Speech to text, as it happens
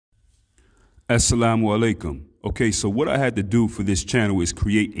Assalamu alaikum. Okay, so what I had to do for this channel is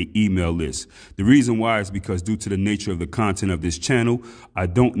create an email list. The reason why is because due to the nature of the content of this channel, I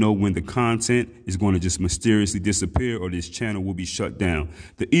don't know when the content is going to just mysteriously disappear or this channel will be shut down.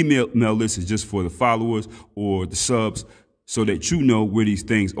 The email list is just for the followers or the subs so that you know where these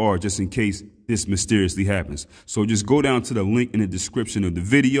things are just in case this mysteriously happens. So just go down to the link in the description of the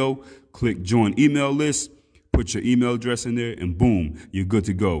video, click join email list. Put your email address in there and boom, you're good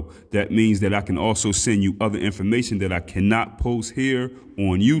to go. That means that I can also send you other information that I cannot post here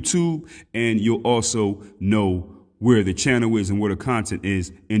on YouTube. And you'll also know where the channel is and where the content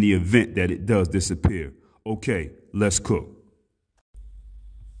is in the event that it does disappear. Okay, let's cook.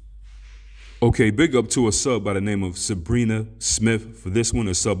 Okay, big up to a sub by the name of Sabrina Smith for this one,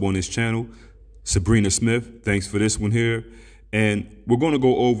 a sub on this channel. Sabrina Smith, thanks for this one here. And we're going to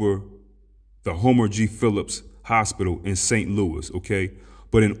go over the Homer G. Phillips Hospital in St. Louis, okay?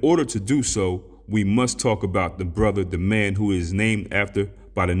 But in order to do so, we must talk about the brother, the man who is named after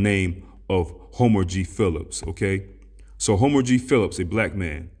by the name of Homer G. Phillips, okay? So Homer G. Phillips, a black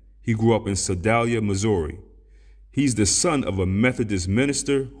man, he grew up in Sedalia, Missouri. He's the son of a Methodist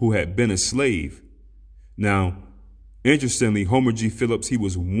minister who had been a slave. Now, interestingly, Homer G. Phillips, he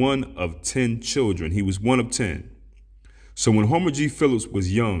was one of 10 children. He was one of 10. So when Homer G. Phillips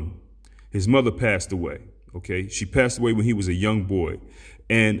was young, his mother passed away, okay? She passed away when he was a young boy.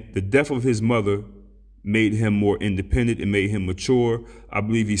 And the death of his mother made him more independent and made him mature. I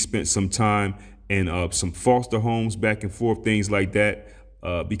believe he spent some time in some foster homes, back and forth, things like that,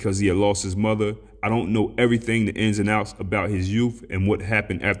 because he had lost his mother. I don't know everything, the ins and outs about his youth and what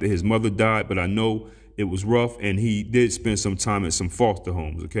happened after his mother died, but I know it was rough and he did spend some time at some foster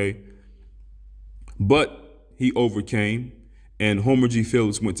homes, okay? But he overcame. And Homer G.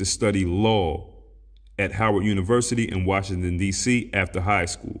 Phillips went to study law at Howard University in Washington, D.C. after high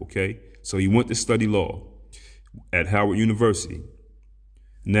school, okay? So he went to study law at Howard University.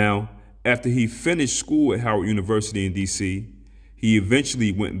 Now, after he finished school at Howard University in D.C., he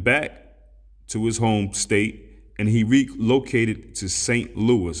eventually went back to his home state and he relocated to St.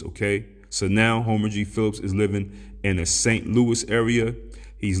 Louis, okay? So now Homer G. Phillips is living in a St. Louis area.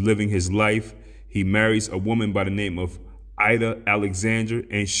 He's living his life. He marries a woman by the name of Ida Alexander,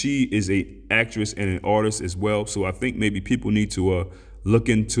 and she is an actress and an artist as well. So I think maybe people need to look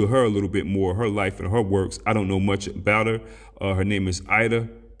into her a little bit more, her life and her works. I don't know much about her. Her name is Ida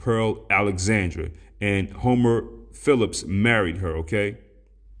Pearl Alexandra, and Homer Phillips married her, okay?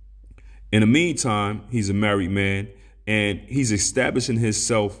 In the meantime, he's a married man, and he's establishing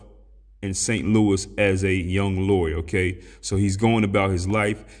himself in St. Louis as a young lawyer, okay? So he's going about his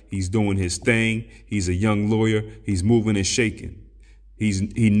life. He's doing his thing. He's a young lawyer. He's moving and shaking.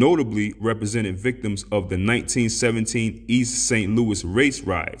 He notably represented victims of the 1917 East St. Louis race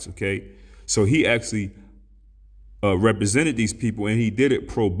riots, okay? So he actually represented these people, and he did it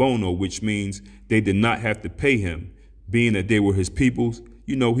pro bono, which means they did not have to pay him. Being that they were his peoples,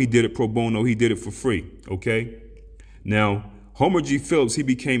 you know, he did it pro bono. He did it for free, okay? Now, Homer G. Phillips, he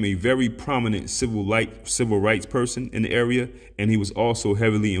became a very prominent civil rights person in the area, and he was also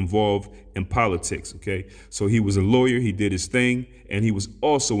heavily involved in politics, okay? So he was a lawyer, he did his thing, and he was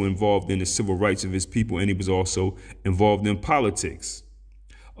also involved in the civil rights of his people, and he was also involved in politics.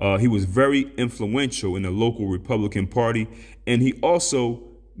 He was very influential in the local Republican Party, and he also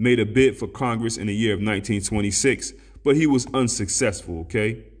made a bid for Congress in the year of 1926, but he was unsuccessful,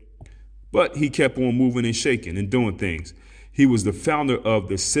 okay? But he kept on moving and shaking and doing things. He was the founder of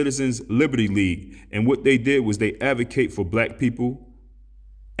the Citizens Liberty League. And what they did was they advocate for black people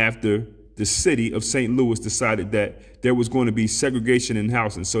after the city of St. Louis decided that there was going to be segregation in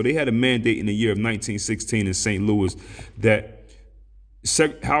housing. So they had a mandate in the year of 1916 in St. Louis that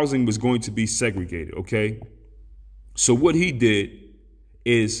housing was going to be segregated, okay? So what he did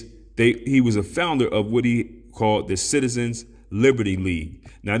is he was a founder of what he called the Citizens Liberty League.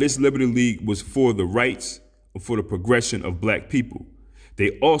 Now, this Liberty League was for the rights, for the progression of black people.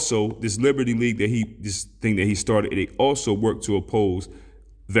 They also, this Liberty League this thing that he started, they also worked to oppose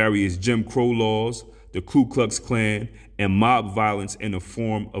various Jim Crow laws, the Ku Klux Klan, and mob violence in the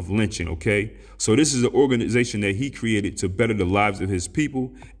form of lynching, okay? So this is an organization that he created to better the lives of his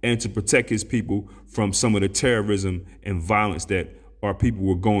people and to protect his people from some of the terrorism and violence that our people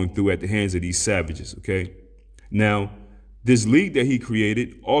were going through at the hands of these savages, okay? Now, this league that he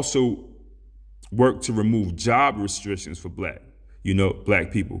created also worked to remove job restrictions for black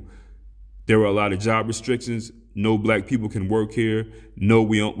people. There were a lot of job restrictions. No black people can work here. No,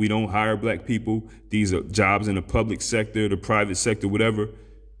 we don't hire black people. These are jobs in the public sector, the private sector, whatever.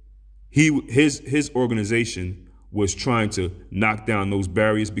 His organization was trying to knock down those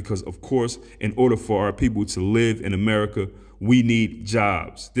barriers because, of course, in order for our people to live in America, we need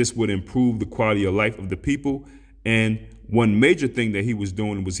jobs. This would improve the quality of life of the people. And one major thing that he was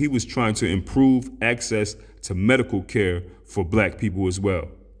doing was he was trying to improve access to medical care for black people as well,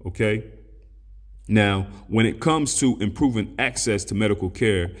 okay? Now, when it comes to improving access to medical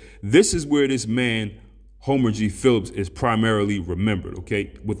care, this is where this man, Homer G. Phillips, is primarily remembered,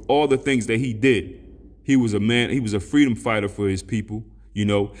 okay? With all the things that he did, he was a man, he was a freedom fighter for his people. You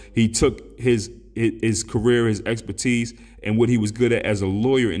know, he took his career, his expertise, and what he was good at as a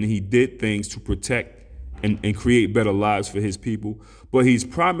lawyer, and he did things to protect and create better lives for his people. But he's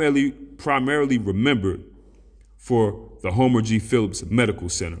primarily remembered for the Homer G. Phillips Medical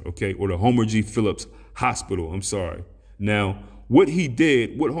Center, okay, or the Homer G. Phillips Hospital, I'm sorry. Now, what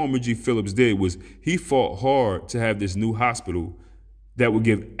Homer G. Phillips did was he fought hard to have this new hospital that would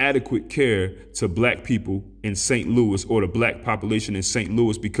give adequate care to black people in St. Louis, or the black population in St.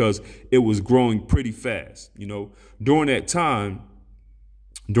 Louis, because it was growing pretty fast. You know, during that time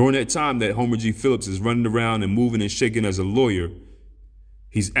that Homer G. Phillips is running around and moving and shaking as a lawyer,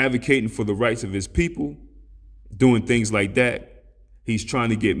 he's advocating for the rights of his people, doing things like that. He's trying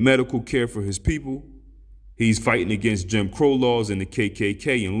to get medical care for his people. He's fighting against Jim Crow laws and the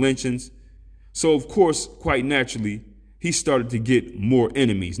KKK and lynchings. So, of course, quite naturally, he started to get more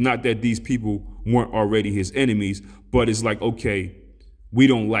enemies. Not that these people weren't already his enemies, but it's like, okay, we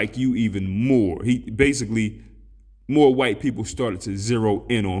don't like you even more. More white people started to zero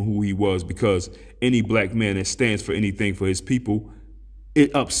in on who he was, because any black man that stands for anything for his people,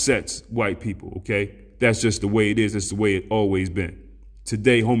 it upsets white people, okay? That's just the way it is. That's the way it always been.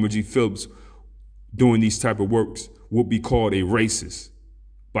 Today, Homer G. Phillips doing these type of works would be called a racist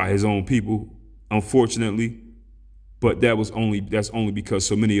by his own people, unfortunately. But that's only because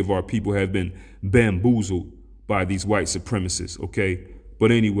so many of our people have been bamboozled by these white supremacists, okay?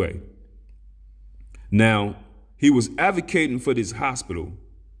 But anyway, now he was advocating for this hospital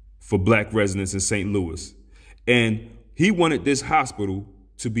for black residents in St. Louis. And he wanted this hospital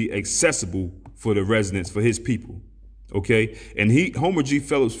to be accessible for the residents, for his people, okay? And Homer G.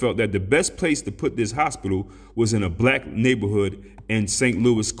 Phillips felt that the best place to put this hospital was in a black neighborhood in St.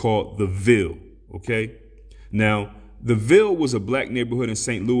 Louis called the Ville, okay? Now, the Ville was a black neighborhood in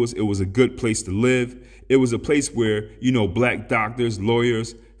St. Louis. It was a good place to live. It was a place where, you know, black doctors,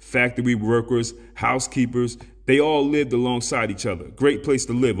 lawyers, factory workers, housekeepers, they all lived alongside each other. Great place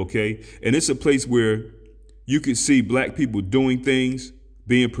to live, okay? And it's a place where you could see black people doing things,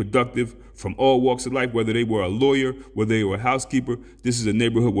 being productive from all walks of life, whether they were a lawyer, whether they were a housekeeper. This is a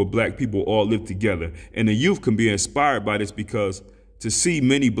neighborhood where black people all live together. And the youth can be inspired by this, because to see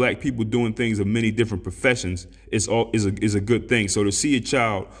many black people doing things of many different professions is a good thing. So to see a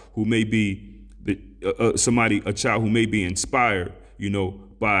child who may be a child who may be inspired, you know,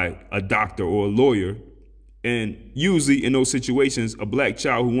 by a doctor or a lawyer, and usually in those situations, a black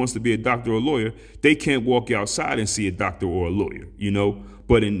child who wants to be a doctor or a lawyer, they can't walk outside and see a doctor or a lawyer, you know.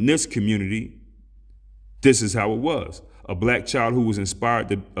 But in this community, this is how it was. A black child who was inspired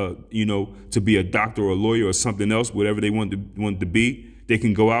to, you know, to be a doctor or a lawyer or something else, whatever they wanted to be, they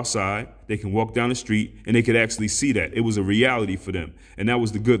can go outside, they can walk down the street, and they could actually see that. It was a reality for them. And that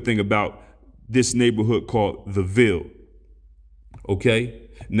was the good thing about this neighborhood called the Ville. Okay?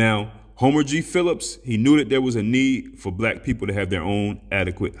 Now, Homer G. Phillips, he knew that there was a need for black people to have their own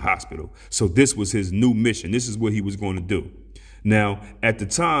adequate hospital. So this was his new mission. This is what he was going to do. Now, at the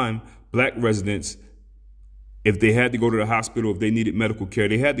time, black residents, if they had to go to the hospital, if they needed medical care,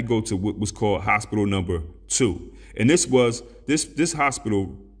 they had to go to what was called hospital number 2. And this was this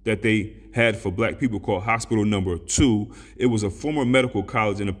hospital that they had for black people called hospital number 2. It was a former medical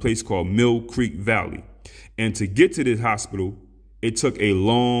college in a place called Mill Creek Valley. And to get to this hospital, it took a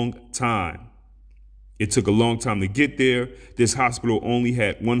long time. It took a long time to get there. This hospital only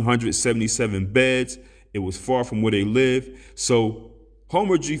had 177 beds. It was far from where they lived. So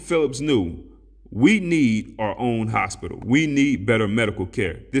Homer G. Phillips knew, we need our own hospital. We need better medical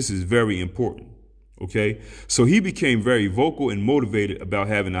care. This is very important, okay? So he became very vocal and motivated about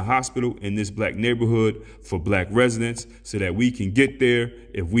having a hospital in this black neighborhood for black residents so that we can get there.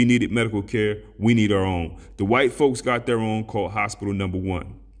 If we needed medical care, we need our own. The white folks got their own, called hospital number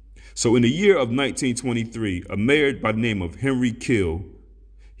 1. So in the year of 1923, a mayor by the name of Henry Kill,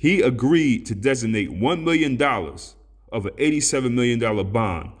 he agreed to designate $1 million of an $87 million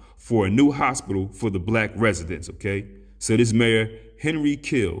bond for a new hospital for the black residents, okay? So this mayor, Henry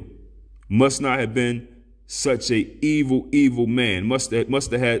Kill, must not have been such a evil man. Must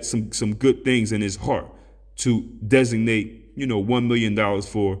have had some good things in his heart to designate, you know, $1 million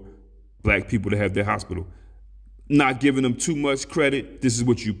for black people to have their hospital. not giving them too much credit. This is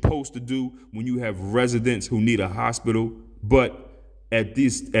what you're supposed to do when you have residents who need a hospital. But at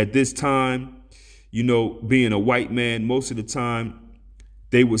this time, you know, being a white man, most of the time,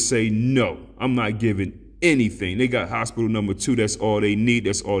 they would say, no, I'm not giving anything. They got hospital number 2. That's all they need.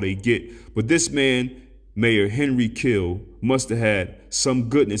 That's all they get. But this man, Mayor Henry Kill, must have had some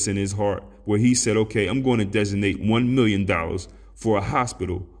goodness in his heart where he said, okay, I'm going to designate $1 million for a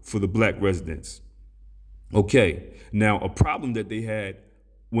hospital for the black residents. Okay, now a problem that they had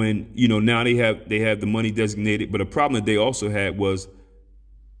when, you know, now they have the money designated, but a problem that they also had was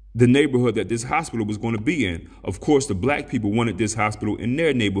the neighborhood that this hospital was going to be in. Of course, the black people wanted this hospital in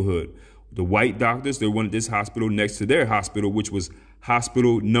their neighborhood. The white doctors, they wanted this hospital next to their hospital, which was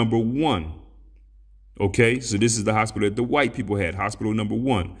hospital number 1. Okay, so this is the hospital that the white people had, hospital number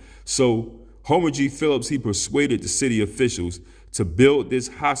 1. So Homer G. Phillips, he persuaded the city officials to build this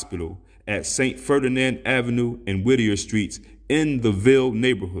hospital at St. Ferdinand Avenue and Whittier Streets in the Ville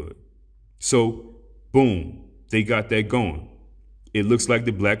neighborhood. So, boom, they got that going. It looks like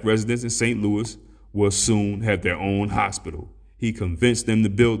the black residents in St. Louis will soon have their own hospital. He convinced them to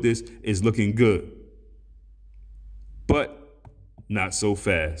build this. It's looking good. But not so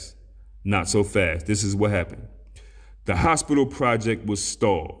fast. Not so fast. This is what happened. The hospital project was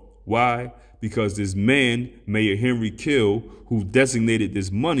stalled. Why? Because this man, Mayor Henry Kill, who designated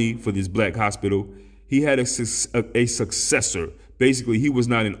this money for this black hospital, he had a successor. Basically, he was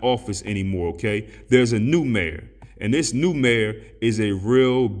not in office anymore, okay? There's a new mayor. And this new mayor is a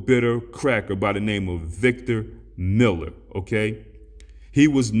real bitter cracker by the name of Victor Miller, okay? He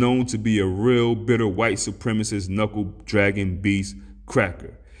was known to be a real bitter white supremacist, knuckle-dragging beast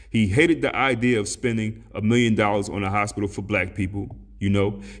cracker. He hated the idea of spending $1 million on a hospital for black people, you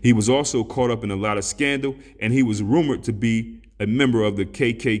know. He was also caught up in a lot of scandal, and he was rumored to be a member of the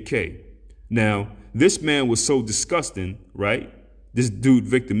KKK. Now, this man was so disgusting, right? This dude,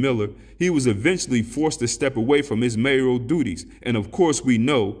 Victor Miller, he was eventually forced to step away from his mayoral duties. And of course, we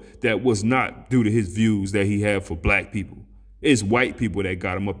know that was not due to his views that he had for black people. It's white people that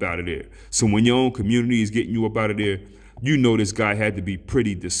got him up out of there. So when your own community is getting you up out of there, you know this guy had to be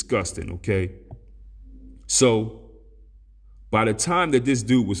pretty disgusting, okay? So by the time that this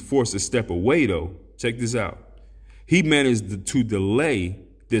dude was forced to step away, though, check this out. He managed to delay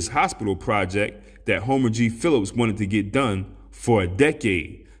this hospital project that Homer G. Phillips wanted to get done for a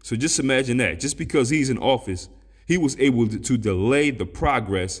decade. So just imagine that. Just because he's in office, he was able to delay the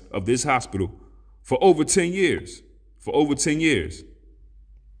progress of this hospital for over 10 years. For over 10 years.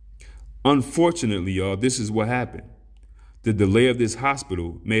 Unfortunately, y'all, this is what happened. The delay of this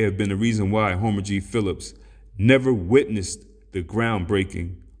hospital may have been the reason why Homer G. Phillips never witnessed the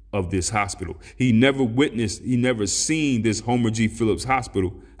groundbreaking of this hospital. He never seen this Homer G. Phillips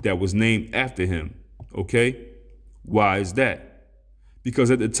hospital that was named after him. Okay? Why is that?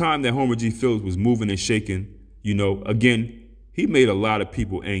 Because at the time that Homer G. Phillips was moving and shaking, you know, again, he made a lot of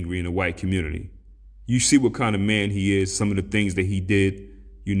people angry in the white community. You see what kind of man he is, some of the things that he did,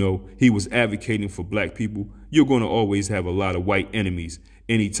 you know, he was advocating for black people. You're going to always have a lot of white enemies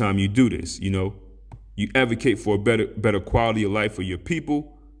anytime you do this, you know. You advocate for a better quality of life for your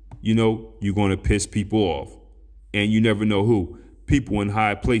people, you know, you're going to piss people off. And you never know who. People in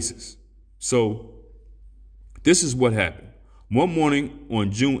high places. So this is what happened. One morning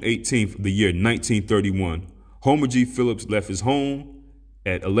on June 18th of the year 1931, Homer G. Phillips left his home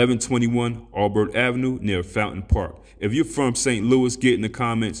at 1121 Albert Avenue near Fountain Park. If you're from St. Louis, get in the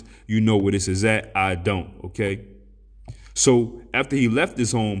comments. You know where this is at. I don't, okay? So after he left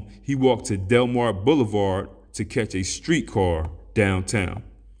his home, he walked to Delmar Boulevard to catch a streetcar downtown.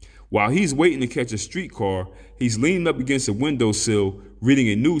 While he's waiting to catch a streetcar, he's leaning up against a windowsill reading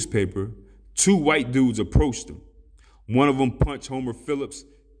a newspaper. Two white dudes approached him. One of them punched Homer Phillips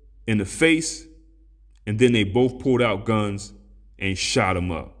in the face, and then they both pulled out guns and shot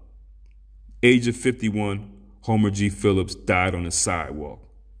him up. Age of 51, Homer G. Phillips died on the sidewalk.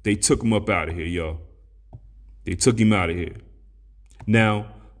 They took him up out of here, y'all. They took him out of here. Now,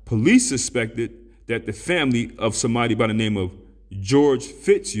 police suspected that the family of somebody by the name of George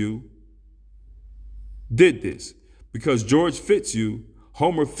Fitzhugh did this because George Fitzhugh,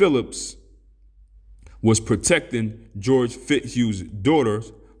 Homer Phillips, was protecting George Fitzhugh's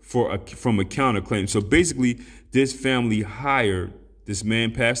daughters from a counterclaim. So basically, this family hired, this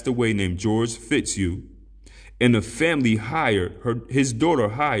man passed away named George Fitzhugh, and the family hired, his daughter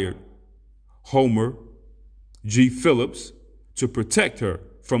hired Homer G. Phillips to protect her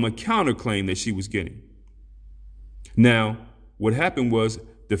from a counterclaim that she was getting. Now, what happened was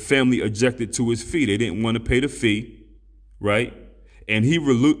the family objected to his fee. They didn't want to pay the fee, right? And he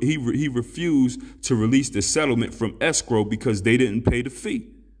refused to release the settlement from escrow because they didn't pay the fee.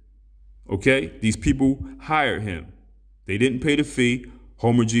 Okay? These people hired him. They didn't pay the fee.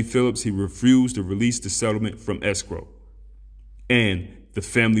 Homer G. Phillips, he refused to release the settlement from escrow. And the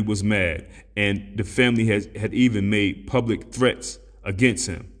family was mad. And the family had even made public threats against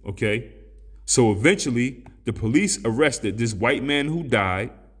him. Okay? So eventually, the police arrested this white man who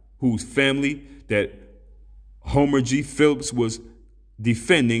died, whose family that Homer G. Phillips was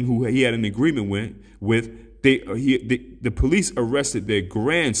defending, who he had an agreement with. The police arrested their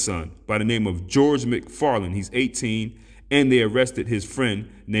grandson by the name of George McFarland. He's 18, and they arrested his friend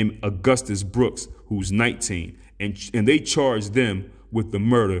named Augustus Brooks, who's 19, and they charged them with the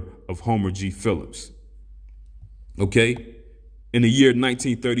murder of Homer G. Phillips. Okay? In the year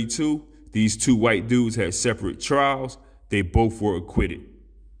 1932, these two white dudes had separate trials. They both were acquitted.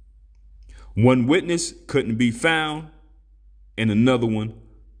 One witness couldn't be found, and another one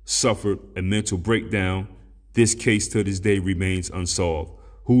suffered a mental breakdown. This case to this day remains unsolved.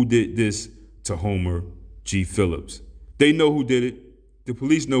 Who did this to Homer G. Phillips? They know who did it. The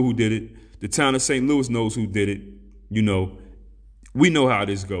police know who did it. The town of St. Louis knows who did it. You know, we know how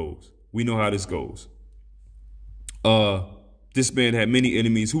this goes. We know how this goes. This man had many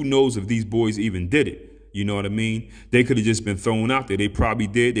enemies. Who knows if these boys even did it? You know what I mean? They could have just been thrown out there. They probably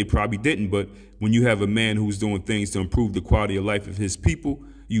did. They probably didn't. But when you have a man who's doing things to improve the quality of life of his people,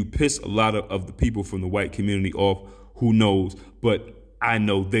 you piss a lot of the people from the white community off. Who knows? But I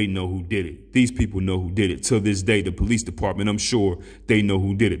know they know who did it. These people know who did it. To this day, the police department, I'm sure they know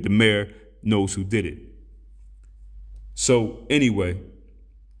who did it. The mayor knows who did it. So anyway,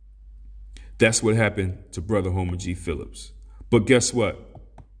 that's what happened to Brother Homer G. Phillips. But guess what?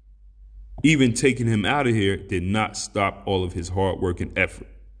 Even taking him out of here did not stop all of his hard work and effort.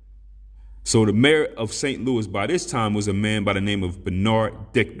 So the mayor of St. Louis by this time was a man by the name of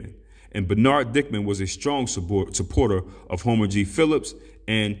Bernard Dickman. And Bernard Dickman was a strong supporter of Homer G. Phillips,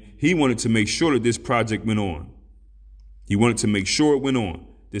 and he wanted to make sure that this project went on. He wanted to make sure it went on.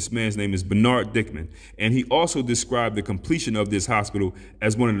 This man's name is Bernard Dickman. And he also described the completion of this hospital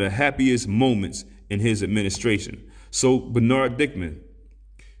as one of the happiest moments in his administration. So Bernard Dickman,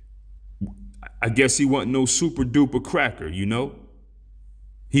 I guess he wasn't no super duper cracker, you know?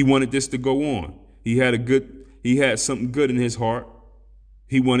 He wanted this to go on. He had something good in his heart.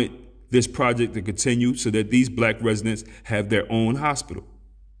 He wanted this project to continue so that these black residents have their own hospital.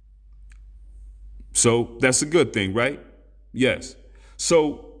 So that's a good thing, right? Yes.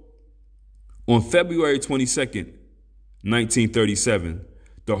 So on February 22nd, 1937,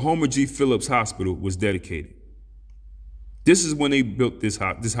 the Homer G. Phillips Hospital was dedicated. This is when they built this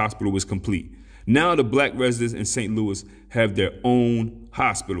hospital was complete. Now the black residents in St. Louis have their own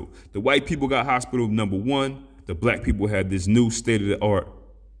hospital. The white people got hospital number 1. The black people had this new state-of-the-art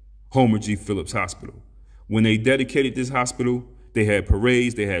Homer G. Phillips Hospital. When they dedicated this hospital, they had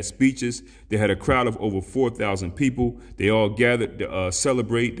parades, they had speeches, they had a crowd of over 4,000 people. They all gathered to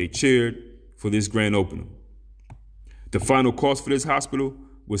celebrate, they cheered for this grand opening. The final cost for this hospital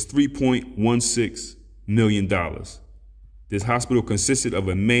was $3.16 million. This hospital consisted of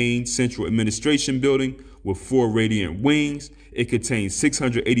a main central administration building with 4 radiant wings. It contained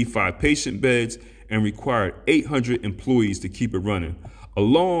 685 patient beds and required 800 employees to keep it running.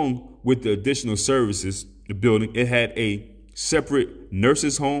 Along with the additional services, the building, it had a separate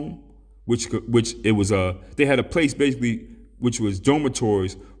nurses' home, they had a place basically which was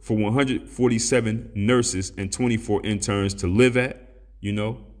dormitories for 147 nurses and 24 interns to live at, you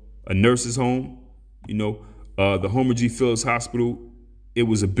know, a nurses' home, you know. The Homer G. Phillips Hospital, it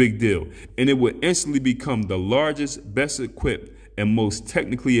was a big deal. And it would instantly become the largest, best equipped, and most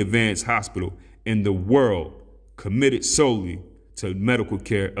technically advanced hospital in the world committed solely to medical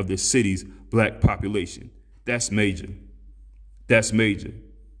care of the city's black population. That's major. That's major.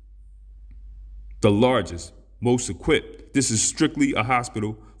 The largest, most equipped. This is strictly a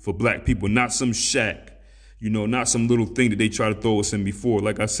hospital for black people, not some shack. You know, not some little thing that they try to throw us in before.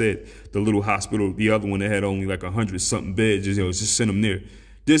 Like I said, the little hospital, the other one that had only like 100-something beds, just send them there.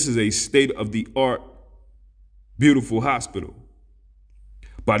 This is a state-of-the-art, beautiful hospital.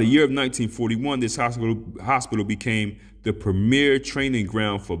 By the year of 1941, this hospital became the premier training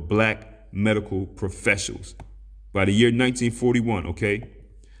ground for black medical professionals. By the year 1941, okay?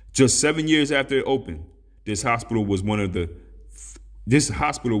 Just 7 years after it opened, this hospital was the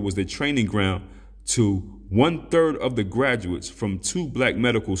training ground to 1/3 of the graduates from 2 black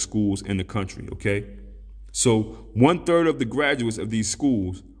medical schools in the country, okay? So 1/3 of the graduates of these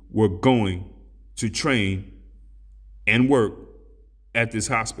schools were going to train and work at this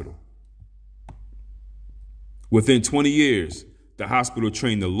hospital. Within 20 years, the hospital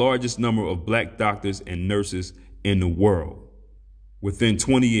trained the largest number of black doctors and nurses in the world within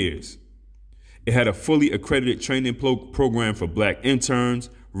 20 years. It had a fully accredited training program for black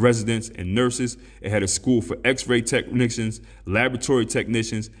interns, residents, and nurses. It had a school for x-ray technicians, laboratory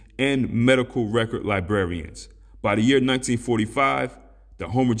technicians, and medical record librarians. By the year 1945, the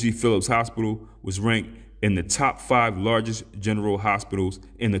Homer G. Phillips Hospital was ranked in the top 5 largest general hospitals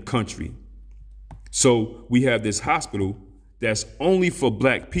in the country. So we have this hospital that's only for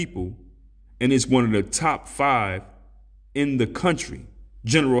black people, and it's one of the top 5 in the country,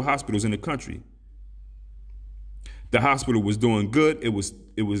 general hospitals in the country. The hospital was doing good. It was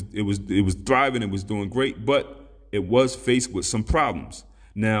thriving. It was doing great, but it was faced with some problems.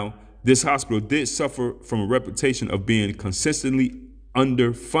 Now, this hospital did suffer from a reputation of being consistently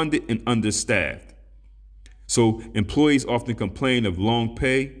underfunded and understaffed. So employees often complain of long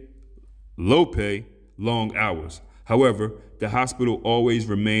pay, low pay, long hours. However, the hospital always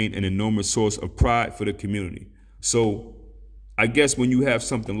remained an enormous source of pride for the community. So I guess when you have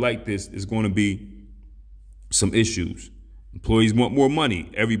something like this, there's going to be some issues. Employees want more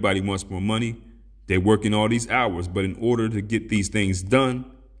money. Everybody wants more money. They're working all these hours, but in order to get these things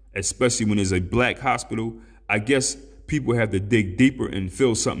done, especially when it's a black hospital, I guess people have to dig deeper and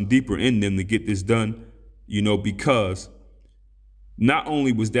feel something deeper in them to get this done, you know, because not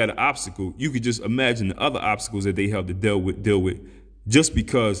only was that an obstacle, you could just imagine the other obstacles that they have to deal with just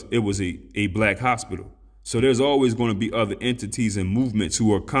because it was a black hospital. So there's always going to be other entities and movements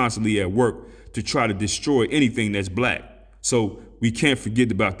who are constantly at work to try to destroy anything that's black. So we can't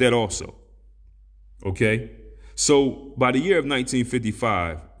forget about that also. Okay? So by the year of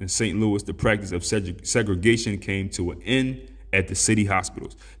 1955 in St. Louis, the practice of segregation came to an end at the city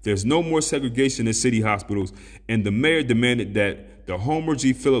hospitals. There's no more segregation in city hospitals, and the mayor demanded that the Homer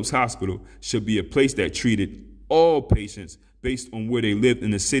G. Phillips Hospital should be a place that treated all patients based on where they lived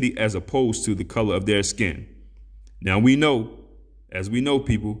in the city as opposed to the color of their skin. Now we know, as we know,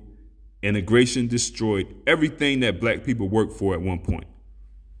 people, integration destroyed everything that black people worked for at one point.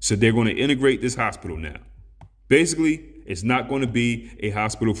 So they're going to integrate this hospital now. Basically, it's not going to be a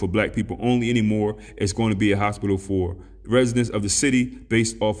hospital for black people only anymore. It's going to be a hospital for residents of the city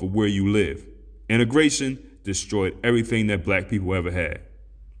based off of where you live. Integration destroyed everything that black people ever had.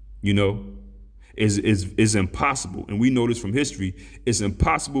 You know, is impossible. And we know this from history. It's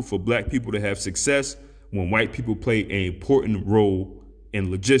impossible for black people to have success when white people play an important role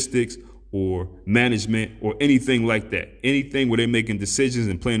in logistics or management or anything like that. Anything where they're making decisions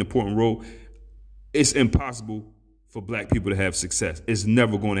and playing an important role, it's impossible for black people to have success. It's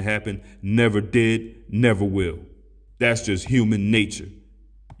never going to happen, never did, never will. That's just human nature.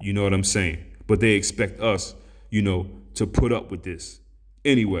 You know what I'm saying? But they expect us, you know, to put up with this.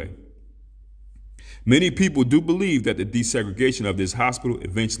 Anyway, many people do believe that the desegregation of this hospital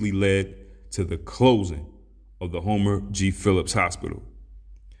eventually led to the closing of the Homer G. Phillips Hospital.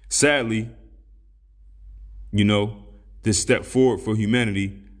 Sadly, you know, this step forward for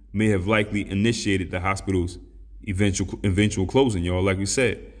humanity may have likely initiated the hospital's eventual closing, y'all. Like we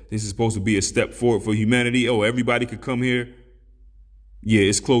said, this is supposed to be a step forward for humanity. Oh, everybody could come here. Yeah,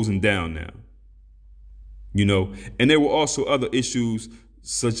 it's closing down now. You know, and there were also other issues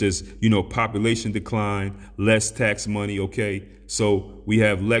such as, you know, population decline, less tax money. OK, so we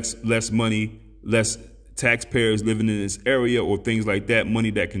have less money, less taxpayers living in this area or things like that,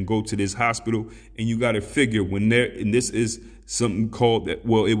 money that can go to this hospital. And you got to figure when and this is something called that.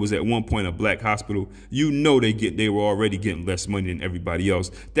 Well, it was at one point a black hospital. You know, they were already getting less money than everybody else.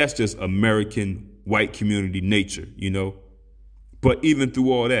 That's just American white community nature, you know. But even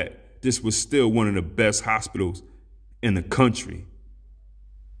through all that, this was still one of the best hospitals in the country,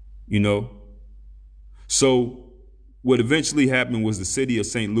 you know. So what eventually happened was the city of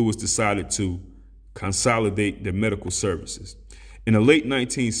St. Louis decided to consolidate their medical services. In the late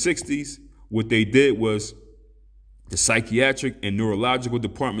 1960s, what they did was the psychiatric and neurological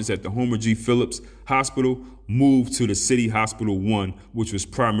departments at the Homer G. Phillips Hospital moved to the City Hospital 1, which was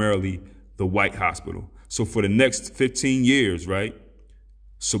primarily the white hospital. So for the next 15 years, right,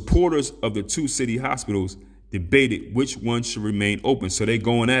 supporters of the two city hospitals debated which one should remain open. So they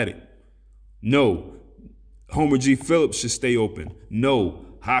going at it. No, Homer G. Phillips should stay open. No,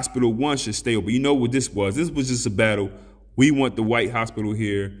 Hospital 1 should stay open. You know what this was? This was just a battle. We want the white hospital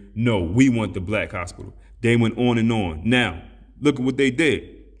here. No, we want the black hospital. They went on and on. Now, look at what they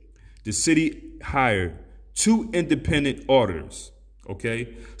did. The city hired 2 independent auditors.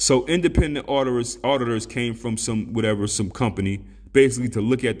 Okay, so independent auditors came from some company, basically to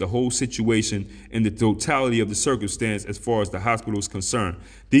look at the whole situation and the totality of the circumstance as far as the hospital is concerned.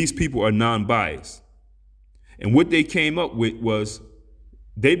 These people are non-biased. And what they came up with was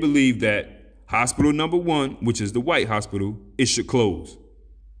they believed that hospital number 1, which is the white hospital, it should close.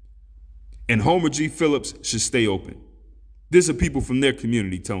 And Homer G. Phillips should stay open. These are people from their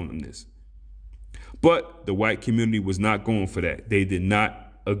community telling them this. But the white community was not going for that. They did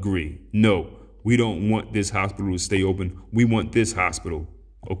not agree. No, we don't want this hospital to stay open. We want this hospital,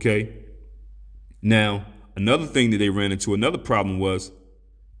 okay? Now, another thing that they ran into, another problem was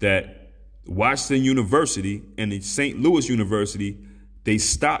that Washington University and the St. Louis University, they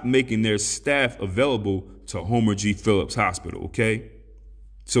stopped making their staff available to Homer G. Phillips Hospital, okay?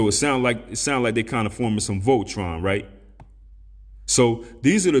 So it sounded like they kind of forming some Voltron, right? So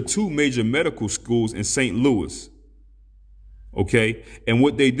these are the 2 major medical schools in St. Louis, okay? And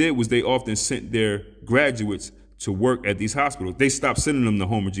what they did was they often sent their graduates to work at these hospitals. They stopped sending them to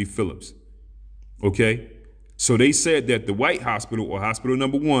Homer G. Phillips, okay? So they said that the white hospital, or hospital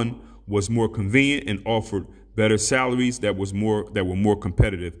number 1, was more convenient and offered better salaries that were more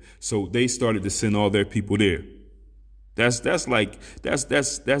competitive. So they started to send all their people there. That's Voltron.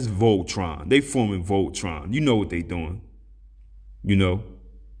 They forming Voltron. You know what they doing. You know.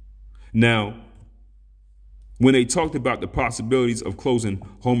 Now, when they talked about the possibilities of closing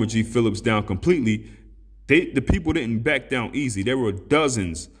Homer G. Phillips down completely, the people didn't back down easy. There were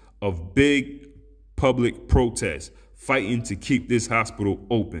dozens of big public protests fighting to keep this hospital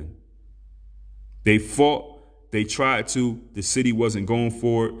open. They fought, they tried to, the city wasn't going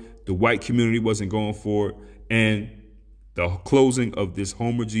for it, the white community wasn't going for it, and the closing of this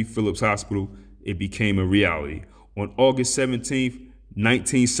Homer G. Phillips Hospital, it became a reality. On August 17th,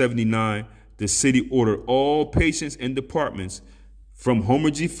 1979, the city ordered all patients and departments from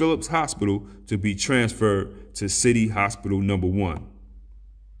Homer G. Phillips Hospital to be transferred to City Hospital number 1.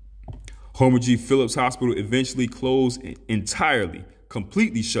 Homer G. Phillips Hospital eventually closed entirely,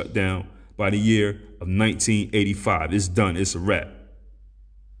 completely shut down by the year of 1985. It's done. It's a wrap.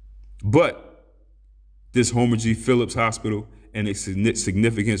 But this Homer G. Phillips Hospital and its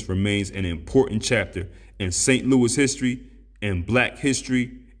significance remains an important chapter in St. Louis history and Black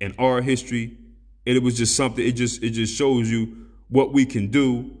history and our history. And it was just something, it just shows you what we can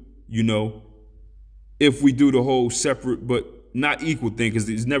do, you know, if we do the whole separate but not equal thing, because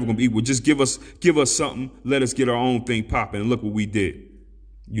it's never going to be equal. Just give us something, let us get our own thing popping, and look what we did,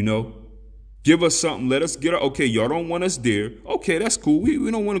 you know. Give us something, let us get our, okay, y'all don't want us there. Okay, that's cool. We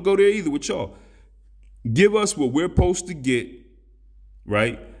don't want to go there either with y'all. Give us what we're supposed to get,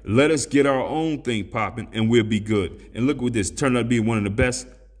 right? Let us get our own thing popping and we'll be good. And look what this turned out to be one of the best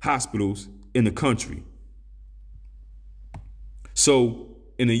hospitals in the country. So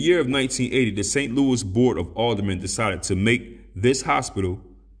in the year of 1980, the St. Louis Board of Aldermen decided to make this hospital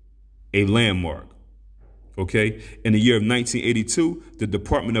a landmark. Okay. In the year of 1982, the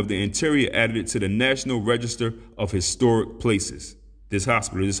Department of the Interior added it to the National Register of Historic Places. This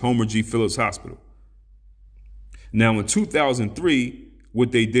hospital, this Homer G. Phillips Hospital. Now, in 2003,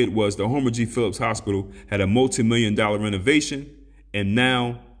 what they did was the Homer G. Phillips Hospital had a multi-million-dollar renovation, and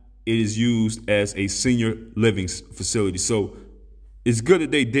now it is used as a senior living facility. So it's good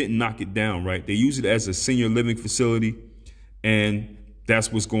that they didn't knock it down, right? They use it as a senior living facility, and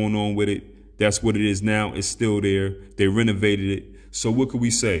that's what's going on with it. That's what it is now. It's still there. They renovated it. So what could we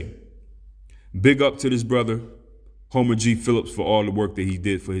say? Big up to this brother, Homer G. Phillips, for all the work that he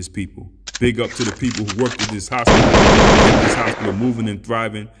did for his people. Big up to the people who worked at this hospital, moving and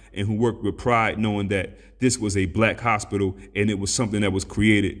thriving, and who worked with pride, knowing that this was a Black hospital and it was something that was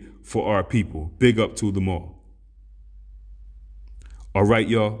created for our people. Big up to them all. All right,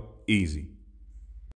 y'all, easy.